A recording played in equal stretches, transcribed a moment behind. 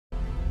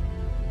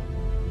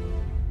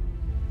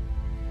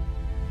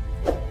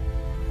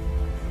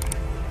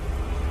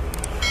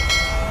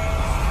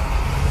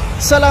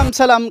ሰላም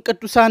ሰላም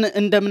ቅዱሳን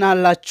እንደምን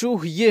አላችሁ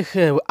ይህ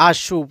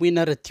አሹ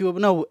ዊነር ቲዩብ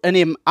ነው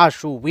እኔም አሹ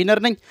ዊነር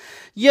ነኝ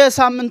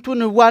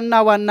የሳምንቱን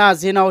ዋና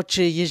ዜናዎች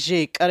ይዤ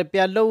ቀርብ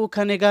ያለው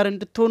ከኔ ጋር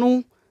እንድትሆኑ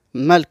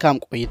መልካም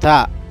ቆይታ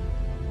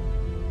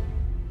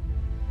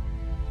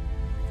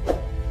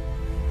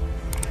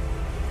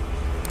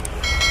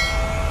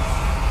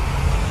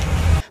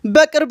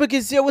በቅርብ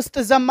ጊዜ ውስጥ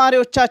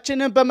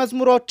ዝማሬዎቻችን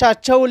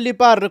በመዝሙሮቻቸው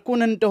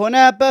ሊባርኩን እንደሆነ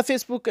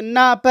በፌስቡክ እና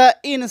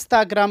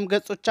በኢንስታግራም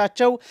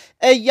ገጾቻቸው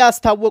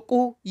እያስታወቁ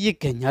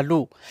ይገኛሉ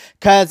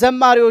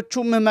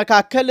ከዘማሪዎቹም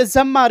መካከል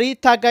ዘማሪ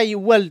ታጋይ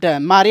ወልደ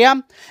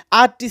ማርያም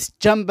አዲስ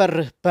ጀንበር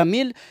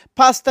በሚል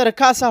ፓስተር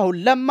ካሳሁን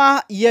ለማ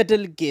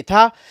የድል ጌታ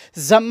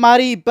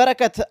ዘማሪ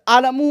በረከት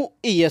ዓለሙ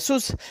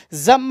ኢየሱስ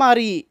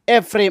ዘማሪ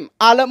ኤፍሬም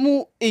ዓለሙ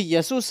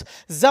ኢየሱስ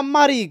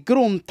ዘማሪ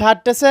ግሩም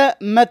ታደሰ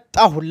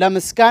መጣሁ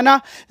ለምስጋና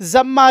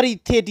ዘማሪ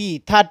ቴዲ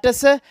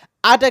ታደሰ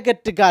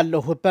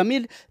አደገድጋለሁ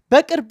በሚል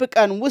በቅርብ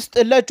ቀን ውስጥ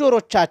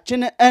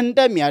ለጆሮቻችን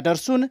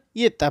እንደሚያደርሱን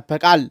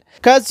ይጠበቃል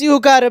ከዚሁ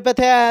ጋር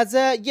በተያያዘ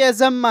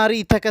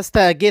የዘማሪ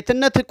ተከስተ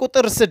ጌትነት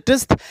ቁጥር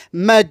 6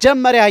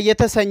 መጀመሪያ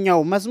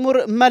የተሰኘው መዝሙር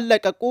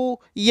መለቀቁ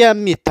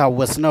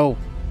የሚታወስ ነው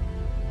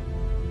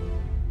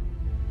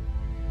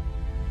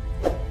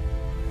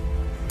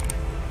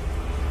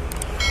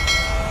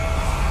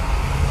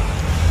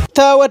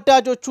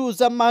ተወዳጆቹ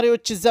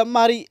ዘማሪዎች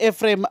ዘማሪ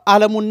ኤፍሬም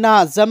ዓለሙና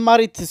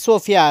ዘማሪት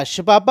ሶፊያ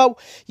ሽባባው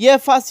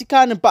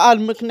የፋሲካን በዓል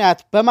ምክንያት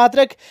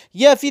በማድረግ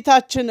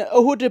የፊታችን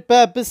እሁድ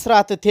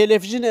በብስራት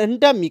ቴሌቪዥን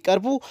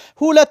እንደሚቀርቡ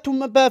ሁለቱም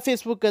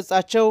በፌስቡክ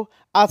ገጻቸው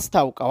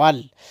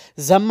አስታውቀዋል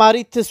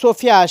ዘማሪት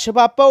ሶፊያ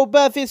ሽባባው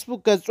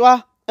በፌስቡክ ገጿ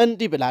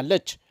እንዲህ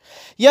ብላለች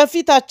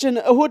የፊታችን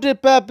እሁድ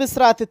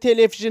በብስራት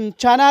ቴሌቪዥን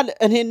ቻናል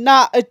እኔና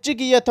እጅግ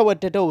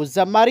የተወደደው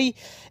ዘማሪ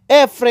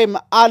ኤፍሬም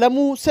ዓለሙ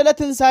ስለ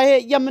ትንሳኤ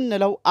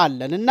የምንለው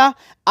አለንና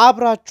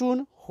አብራችሁን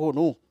ሆኑ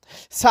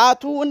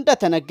ሰዓቱ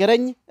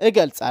እንደተነገረኝ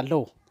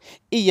እገልጻለሁ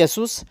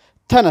ኢየሱስ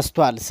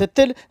ተነስቷል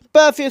ስትል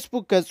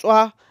በፌስቡክ ገጿ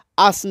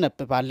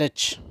አስነብባለች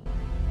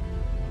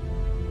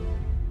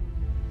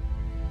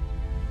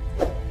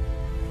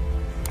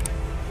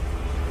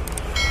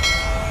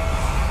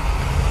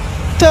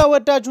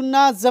ተወዳጁና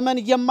ዘመን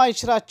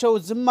የማይሽራቸው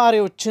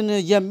ዝማሬዎችን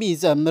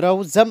የሚዘምረው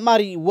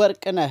ዘማሪ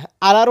ወርቅነህ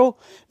አላሮ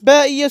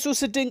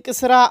በኢየሱስ ድንቅ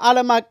ሥራ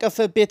ዓለም አቀፍ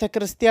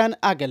ቤተክርስቲያን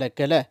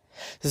አገለገለ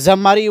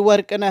ዘማሪ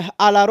ወርቅነህ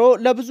አላሮ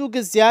ለብዙ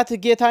ጊዜያት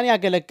ጌታን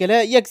ያገለገለ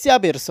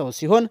የእግዚአብሔር ሰው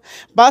ሲሆን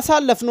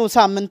ባሳለፍነው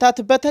ሳምንታት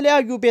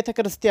በተለያዩ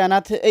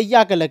ቤተክርስቲያናት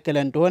ያገለገለ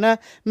እንደሆነ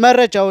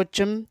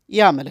መረጃዎችም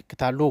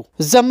ያመለክታሉ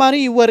ዘማሪ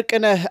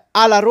ወርቅነህ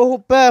አላሮ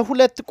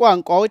በሁለት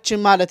ቋንቋዎች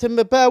ማለትም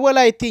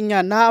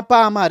በወላይትኛና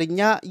በአማርኛ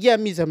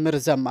የሚዘምር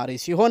ዘማሪ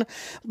ሲሆን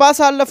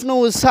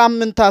ባሳለፍነው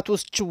ሳምንታት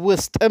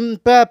ውስጥም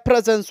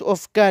በፕሬዘንስ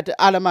ኦፍ ጋድ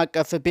ዓለም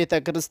አቀፍ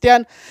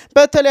ቤተክርስቲያን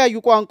በተለያዩ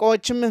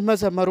ቋንቋዎችም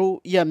መዘመሩ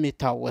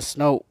የሚታወስ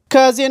ነው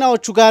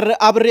ከዜናዎቹ ጋር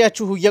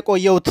አብሬያችሁ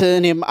የቆየሁት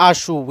እኔም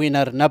አሹ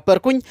ዊነር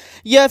ነበርኩኝ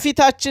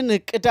የፊታችን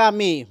ቅዳሜ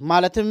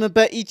ማለትም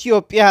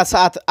በኢትዮጵያ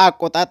ሰዓት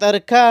አቆጣጠር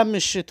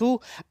ከምሽቱ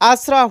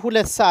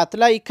 12 ሰዓት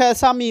ላይ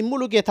ከሳሚ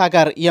ሙሉጌታ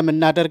ጋር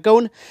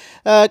የምናደርገውን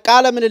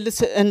ቃለ ምልልስ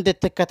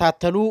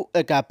እንድትከታተሉ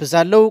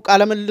እጋብዛለሁ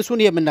ቃለ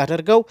ምልልሱን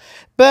የምናደርገው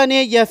በእኔ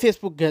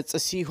የፌስቡክ ገጽ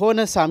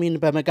ሲሆን ሳሚን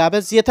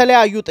በመጋበዝ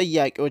የተለያዩ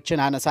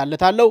ጥያቄዎችን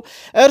አነሳለታለሁ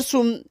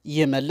እርሱም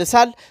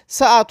ይመልሳል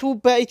ሰዓቱ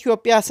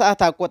በኢትዮጵያ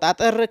ሰዓት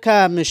አቆጣጠር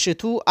ከምሽቱ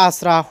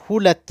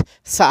 12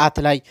 ሰዓት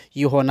ላይ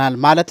ይሆናል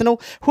ማለት ነው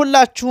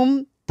ሁላችሁም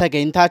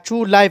ተገኝታችሁ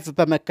ላይቭ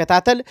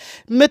በመከታተል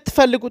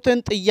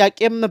ምትፈልጉትን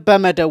ጥያቄም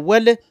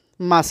በመደወል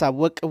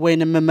ማሳወቅ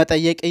ወይንም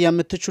መጠየቅ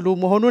የምትችሉ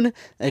መሆኑን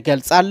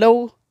እገልጻለሁ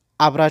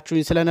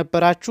አብራችሁኝ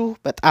ስለነበራችሁ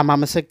በጣም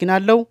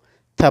አመሰግናለሁ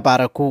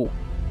ተባረኩ